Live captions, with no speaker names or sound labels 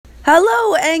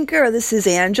Hello, Anchor. This is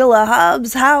Angela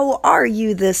Hubbs. How are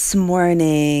you this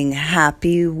morning?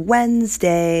 Happy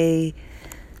Wednesday.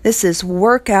 This is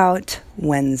Workout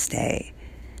Wednesday.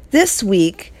 This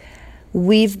week,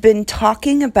 we've been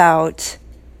talking about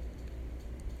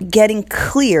getting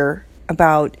clear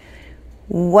about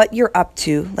what you're up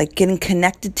to, like getting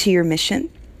connected to your mission.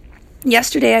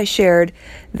 Yesterday, I shared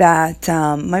that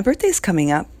my birthday is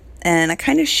coming up, and I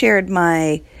kind of shared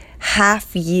my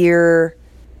half-year,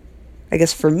 I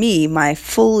guess for me, my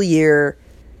full year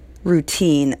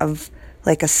routine of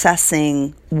like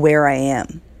assessing where I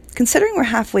am. Considering we're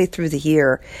halfway through the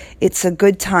year, it's a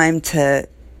good time to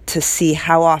see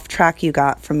how off track you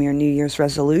got from your New Year's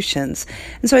resolutions.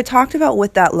 And so I talked about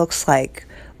what that looks like,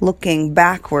 looking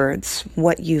backwards,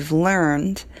 what you've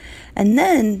learned, and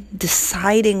then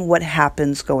deciding what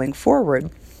happens going forward.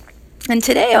 And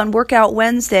today on Workout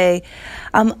Wednesday,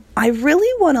 I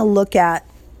really want to look at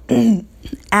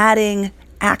adding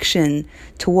action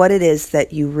to what it is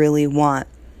that you really want.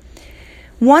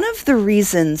 One of the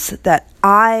reasons that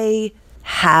I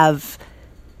have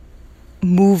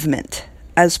movement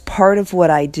as part of what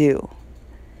I do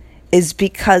is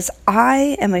because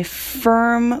I am a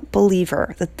firm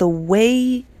believer that the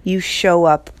way you show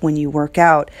up when you work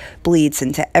out bleeds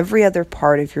into every other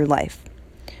part of your life.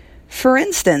 For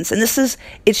instance, and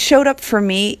it showed up for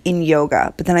me in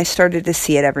yoga, but then I started to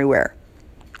see it everywhere.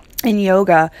 In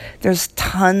yoga, there's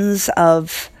tons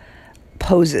of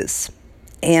poses,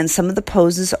 and some of the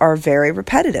poses are very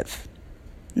repetitive,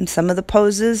 and some of the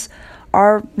poses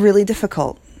are really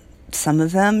difficult. Some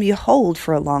of them you hold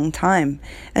for a long time,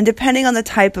 and depending on the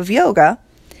type of yoga,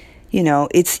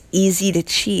 it's easy to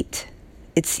cheat.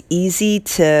 It's easy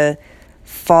to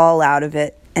fall out of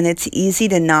it, and it's easy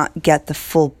to not get the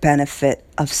full benefit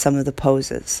of some of the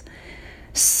poses.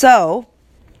 So,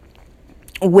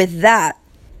 with that,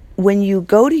 when you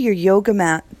go to your yoga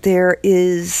mat, there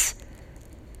is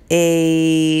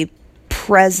a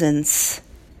presence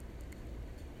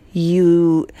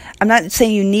I'm not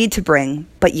saying you need to bring,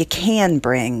 but you can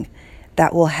bring,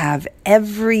 that will have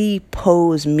every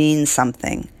pose mean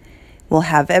something, will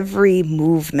have every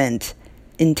movement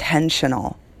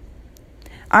intentional.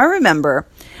 I remember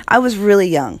I was really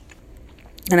young,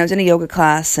 and I was in a yoga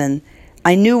class, and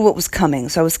I knew what was coming,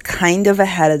 so I was kind of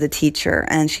ahead of the teacher,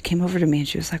 and she came over to me and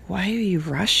she was like, "Why are you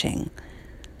rushing?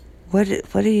 What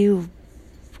are you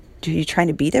trying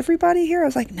to beat everybody here?" I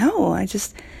was like, "No, I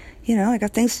just, I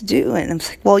got things to do." And I was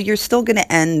like, "Well, you're still going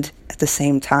to end at the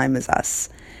same time as us.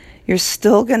 You're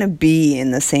still going to be in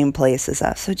the same place as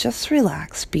us. So just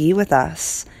relax, be with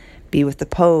us, be with the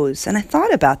pose." And I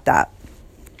thought about that.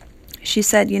 She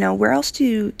said, "Where else do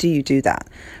you do that?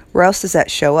 Where else does that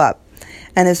show up?"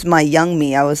 And as my young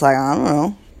me, I was like, "I don't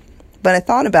know." But I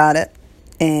thought about it,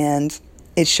 and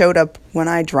it showed up when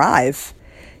I drive.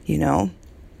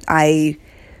 I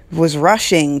was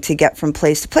rushing to get from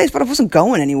place to place, but I wasn't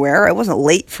going anywhere. I wasn't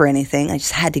late for anything. I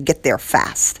just had to get there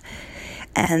fast.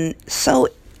 And so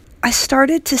I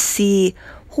started to see,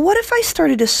 what if I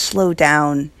started to slow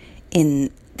down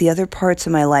in the other parts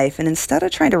of my life, and instead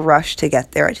of trying to rush to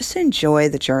get there, I just enjoy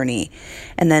the journey.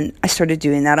 And then I started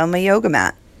doing that on my yoga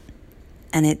mat.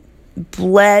 And it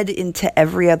bled into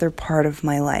every other part of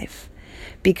my life.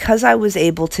 Because I was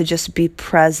able to just be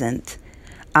present,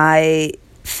 I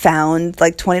found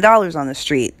like $20 on the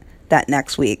street that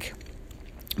next week.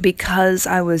 Because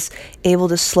I was able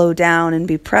to slow down and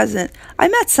be present, I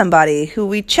met somebody who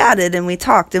we chatted and we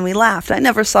talked and we laughed. I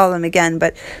never saw them again,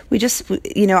 but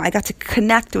I got to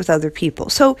connect with other people.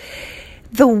 So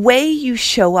the way you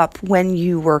show up when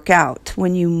you work out,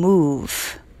 when you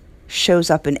move, shows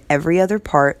up in every other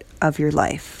part of your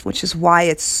life, which is why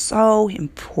it's so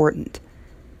important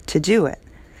to do it.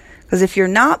 Because if you're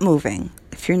not moving,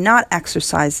 if you're not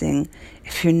exercising,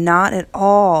 if you're not at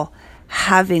all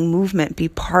having movement be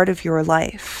part of your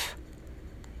life,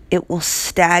 it will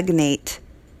stagnate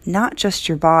not just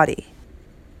your body,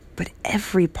 but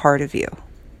every part of you.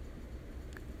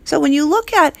 So when you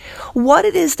look at what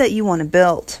it is that you want to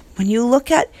build, when you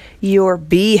look at your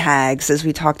BHAGs, as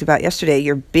we talked about yesterday,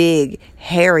 your big,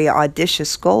 hairy,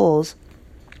 audacious goals,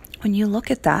 when you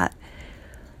look at that,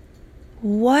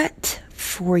 what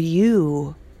for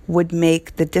you would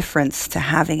make the difference to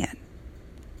having it?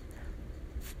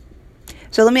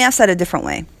 So let me ask that a different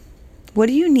way. What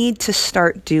do you need to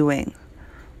start doing?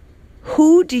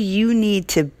 Who do you need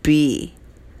to be?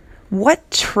 What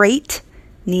trait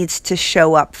needs to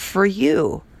show up for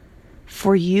you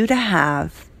to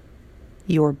have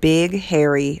your big,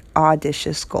 hairy,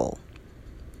 audacious goal?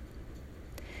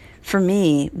 For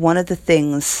me, one of the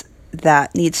things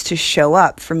that needs to show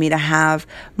up for me to have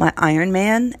my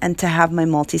Ironman and to have my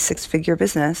multi-six-figure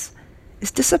business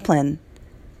is discipline.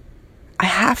 I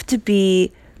have to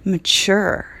be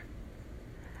mature.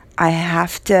 I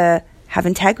have to have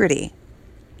integrity.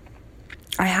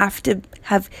 I have to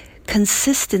have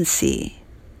consistency.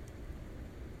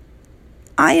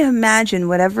 I imagine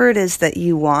whatever it is that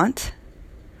you want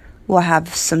will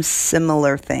have some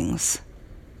similar things.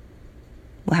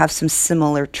 Will have some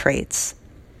similar traits.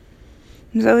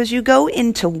 So as you go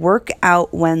into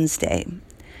Workout Wednesday,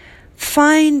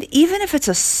 find, even if it's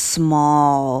a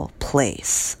small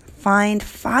place, find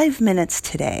 5 minutes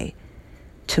today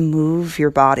to move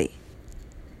your body.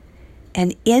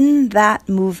 And in that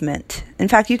movement, in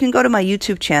fact, you can go to my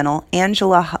YouTube channel,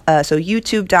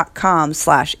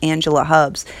 youtube.com/Angela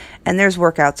Hubbs, and there's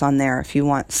workouts on there if you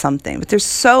want something. But there's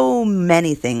so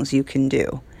many things you can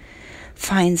do.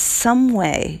 Find some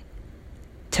way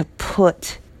to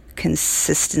put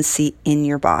consistency in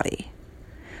your body,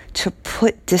 to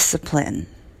put discipline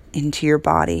into your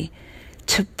body,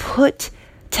 to put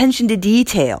attention to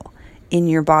detail in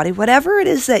your body, whatever it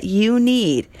is that you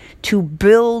need to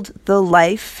build the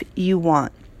life you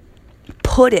want.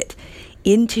 Put it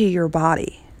into your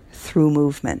body through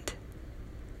movement.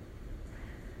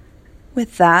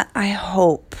 With that, I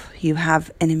hope you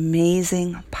have an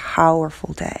amazing,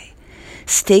 powerful day.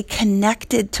 Stay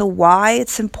connected to why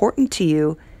it's important to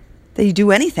you that you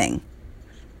do anything.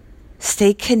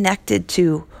 Stay connected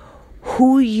to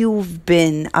who you've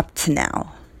been up to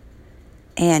now.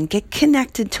 And get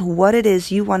connected to what it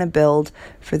is you want to build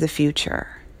for the future.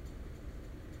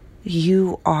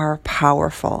 You are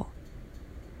powerful.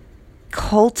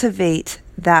 Cultivate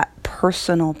that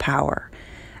personal power.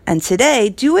 And today,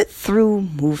 do it through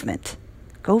movement.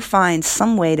 Go find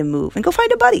some way to move. And go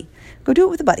find a buddy. Go do it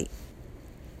with a buddy.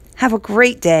 Have a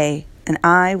great day, and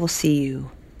I will see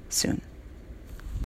you soon.